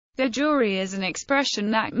De jure is an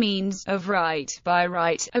expression that means, of right, by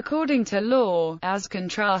right, according to law, as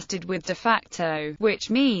contrasted with de facto,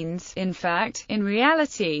 which means, in fact, in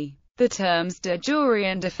reality. The terms de jure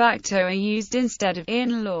and de facto are used instead of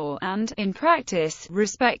in law and in practice,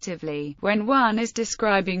 respectively, when one is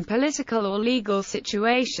describing political or legal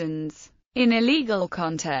situations. In a legal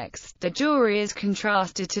context, de jure is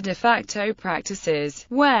contrasted to de facto practices,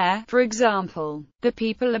 where, for example, the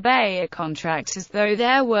people obey a contract as though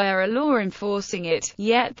there were a law enforcing it,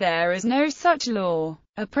 yet there is no such law.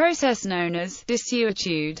 A process known as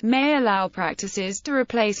desuetude may allow practices to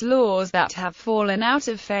replace laws that have fallen out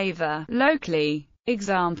of favor locally.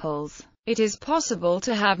 Examples: it is possible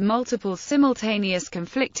to have multiple simultaneous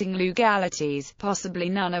conflicting legalities, possibly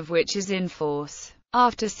none of which is in force.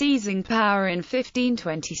 After seizing power in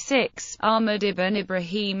 1526, Ahmad ibn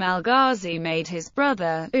Ibrahim al-Ghazi made his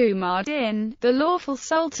brother, Umar din, the lawful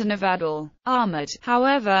sultan of Adal. Ahmad,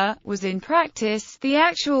 however, was in practice the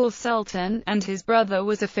actual sultan, and his brother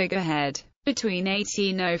was a figurehead. Between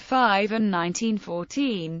 1805 and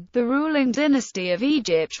 1914, the ruling dynasty of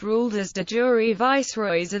Egypt ruled as de jure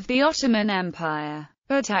viceroys of the Ottoman Empire,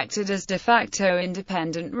 but acted as de facto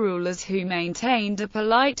independent rulers who maintained a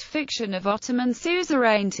polite fiction of Ottoman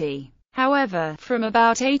suzerainty. However, from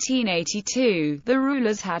about 1882, the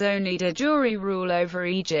rulers had only de jure rule over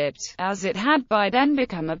Egypt, as it had by then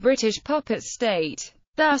become a British puppet state.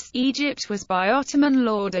 Thus, Egypt was by Ottoman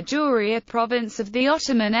law de jure a province of the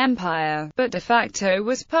Ottoman Empire, but de facto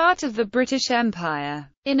was part of the British Empire.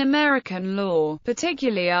 In American law,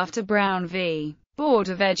 particularly after Brown v. Board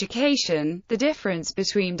of Education, the difference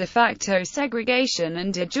between de facto segregation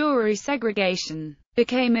and de jure segregation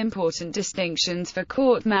became important distinctions for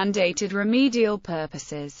court-mandated remedial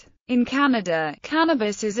purposes. In Canada,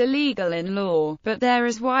 cannabis is illegal in law, but there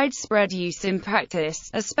is widespread use in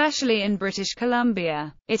practice, especially in British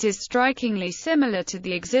Columbia. It is strikingly similar to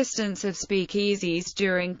the existence of speakeasies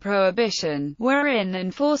during Prohibition, wherein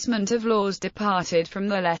enforcement of laws departed from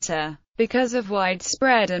the letter. Because of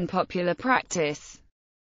widespread and popular practice,